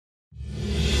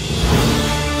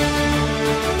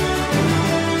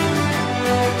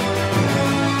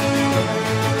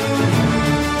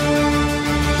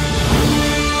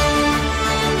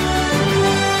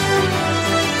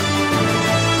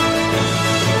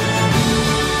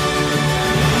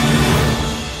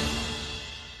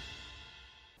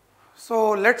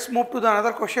let's move to the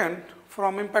another question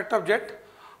from impact object.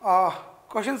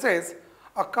 Question says,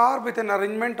 a car with an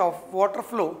arrangement of water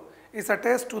flow is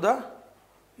attached to the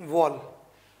wall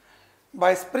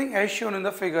by spring as shown in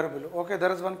the figure below. Okay,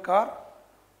 there is one car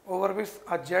over which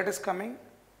a jet is coming,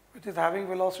 which is having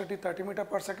velocity 30 meter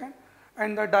per second,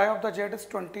 and the die of the jet is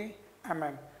 20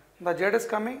 mm. The jet is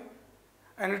coming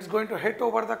and it's going to hit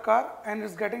over the car and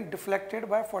it's getting deflected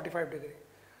by 45 degree.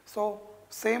 So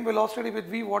same velocity with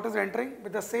V, what is entering?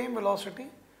 With the same velocity,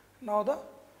 now the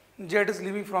jet is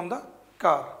leaving from the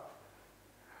car.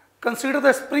 Consider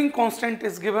the spring constant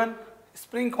is given.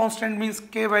 Spring constant means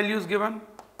K value is given,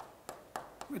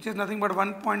 which is nothing but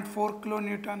 1.4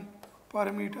 kilonewton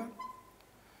per meter.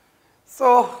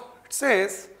 So it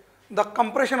says the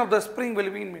compression of the spring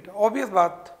will be in meter. Obvious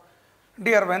but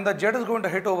dear, when the jet is going to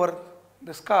hit over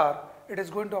this car, it is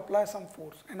going to apply some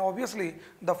force, and obviously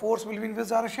the force will be in which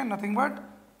direction? Nothing but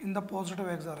in the positive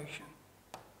x direction.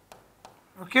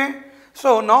 Okay,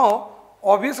 so now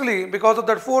obviously because of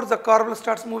that force the car will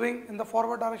start moving in the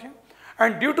forward direction,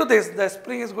 and due to this the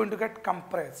spring is going to get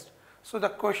compressed. So the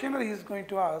questioner is going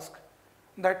to ask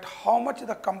that how much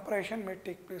the compression may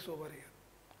take place over here.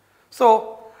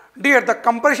 So dear, the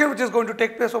compression which is going to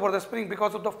take place over the spring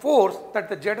because of the force that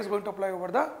the jet is going to apply over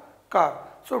the car.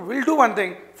 So we'll do one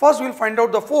thing. First we'll find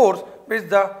out the force which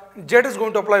the jet is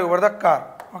going to apply over the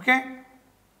car. Okay.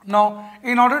 Now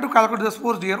in order to calculate this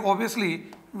force dear, obviously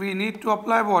we need to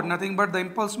apply what? Nothing but the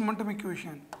impulse momentum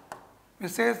equation. It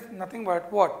says nothing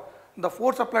but what? The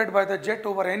force applied by the jet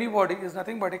over any body is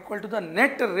nothing but equal to the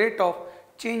net rate of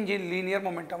change in linear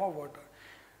momentum of water.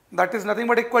 That is nothing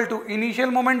but equal to initial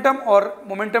momentum or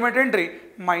momentum at entry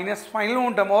minus final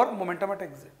momentum or momentum at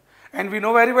exit. And we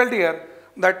know very well dear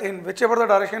that in whichever the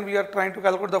direction we are trying to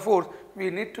calculate the force, we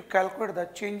need to calculate the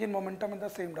change in momentum in the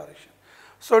same direction.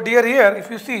 So dear, here if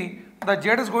you see the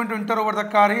jet is going to enter over the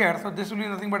car here, so this will be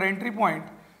nothing but entry point.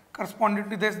 Corresponding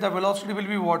to this the velocity will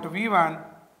be what? V1,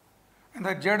 and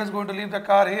the jet is going to leave the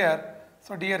car here.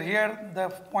 So dear, here the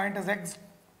point is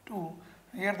x2,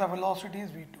 here the velocity is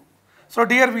v2. So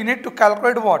dear, we need to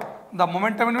calculate what? The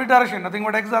momentum in which direction? Nothing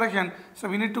but x direction. So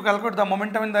we need to calculate the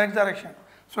momentum in the x direction.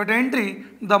 So at entry,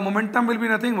 the momentum will be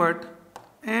nothing but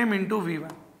m into v1.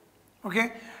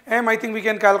 Okay, m I think we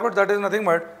can calculate, that is nothing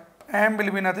but m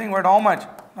will be nothing but how much?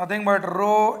 Nothing but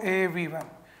rho a v1.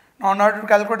 Now in order to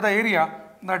calculate the area,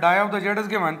 the die of the jet is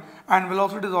given and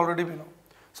velocity is already below.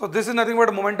 So this is nothing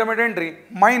but momentum at entry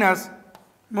minus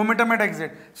momentum at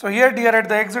exit. So here dear, at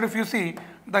the exit if you see,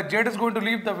 the jet is going to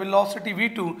leave the velocity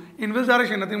v2 in which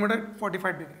direction? Nothing but at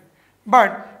 45 degree.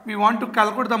 But we want to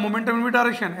calculate the momentum in which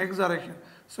direction? X direction.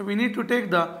 So we need to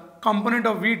take the component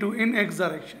of v2 in x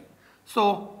direction.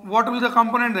 So what will be the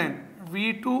component then?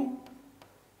 v2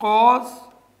 cos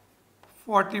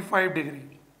 45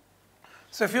 degree.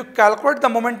 So if you calculate the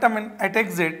momentum at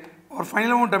exit or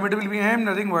final momentum, it will be m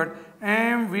nothing but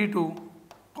m v2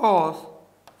 cos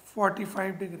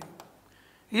 45 degree.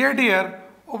 Here dear,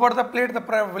 over the plate the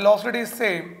velocity is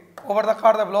same, over the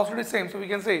car the velocity is same, so we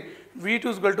can say v2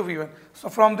 is equal to v1. So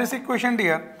from this equation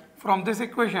dear, from this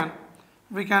equation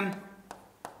we can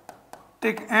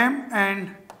take m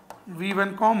and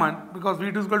v1 common because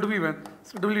v2 is equal to v1.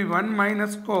 So it will be 1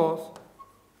 minus cos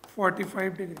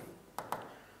 45 degree.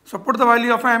 So put the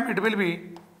value of m, it will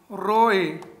be rho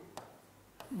a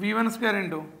v1 square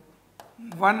into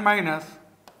 1 minus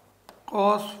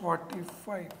cos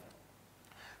 45.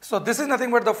 So this is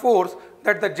nothing but the force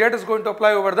that the jet is going to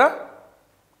apply over the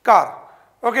car.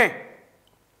 Okay.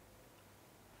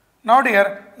 Now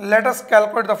dear, let us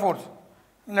calculate the force.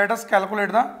 Let us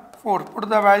calculate the force. Put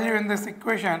the value in this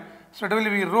equation. So it will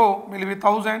be rho will be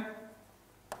 1000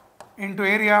 into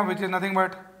area, which is nothing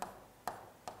but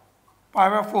pi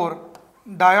by 4.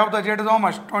 Die of the jet is how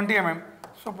much? 20 mm.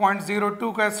 So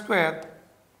 0.02 ka square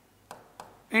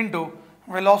into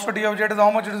velocity of jet is how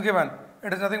much it is given?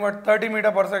 It is nothing but 30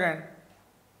 meter per second.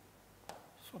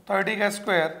 So 30 ka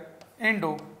square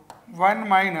into 1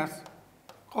 minus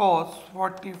cos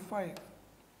 45.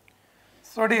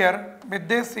 So dear, with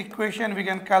this equation we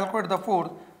can calculate the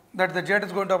force that the jet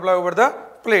is going to apply over the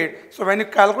plate. So when you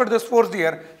calculate this force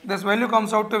dear, this value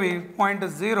comes out to be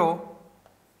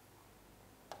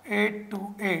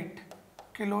 0.0828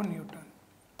 kilonewton.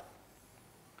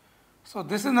 So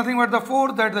this is nothing but the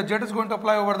force that the jet is going to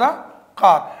apply over the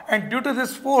car, and due to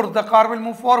this force the car will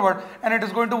move forward and it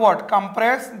is going to what?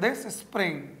 Compress this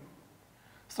spring.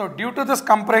 So due to this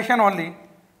compression only,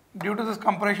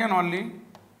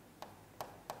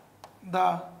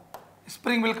 the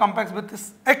spring will compress with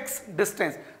this x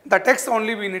distance. That x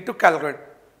only we need to calculate.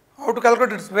 How to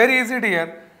calculate? It's very easy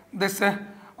dear. This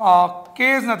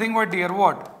k is nothing but dear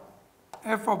what?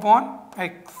 F upon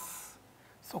X.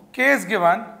 So K is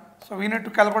given, so we need to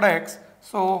calculate X.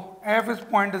 So F is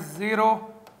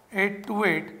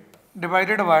 0.0828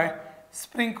 divided by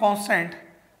spring constant,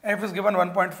 F is given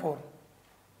 1.4.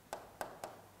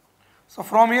 So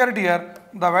from here dear,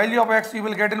 the value of X you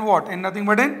will get in what? In nothing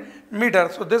but in meter.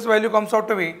 So this value comes out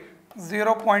to be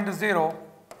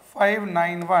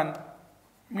 0.0591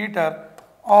 meter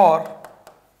or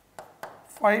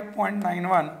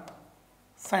 5.91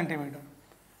 centimeter.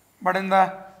 But in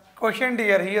the question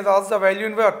here, he has asked the value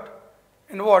in what?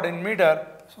 In what? In meter.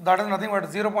 So that is nothing but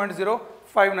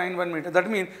 0.0591 meter. That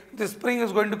means this spring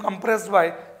is going to compress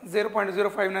by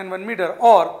 0.0591 meter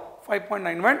or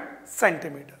 5.91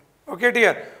 centimeter. Okay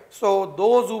dear. So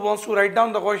those who wants to write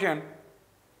down the question,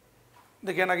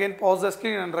 they can again pause the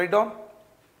screen and write down.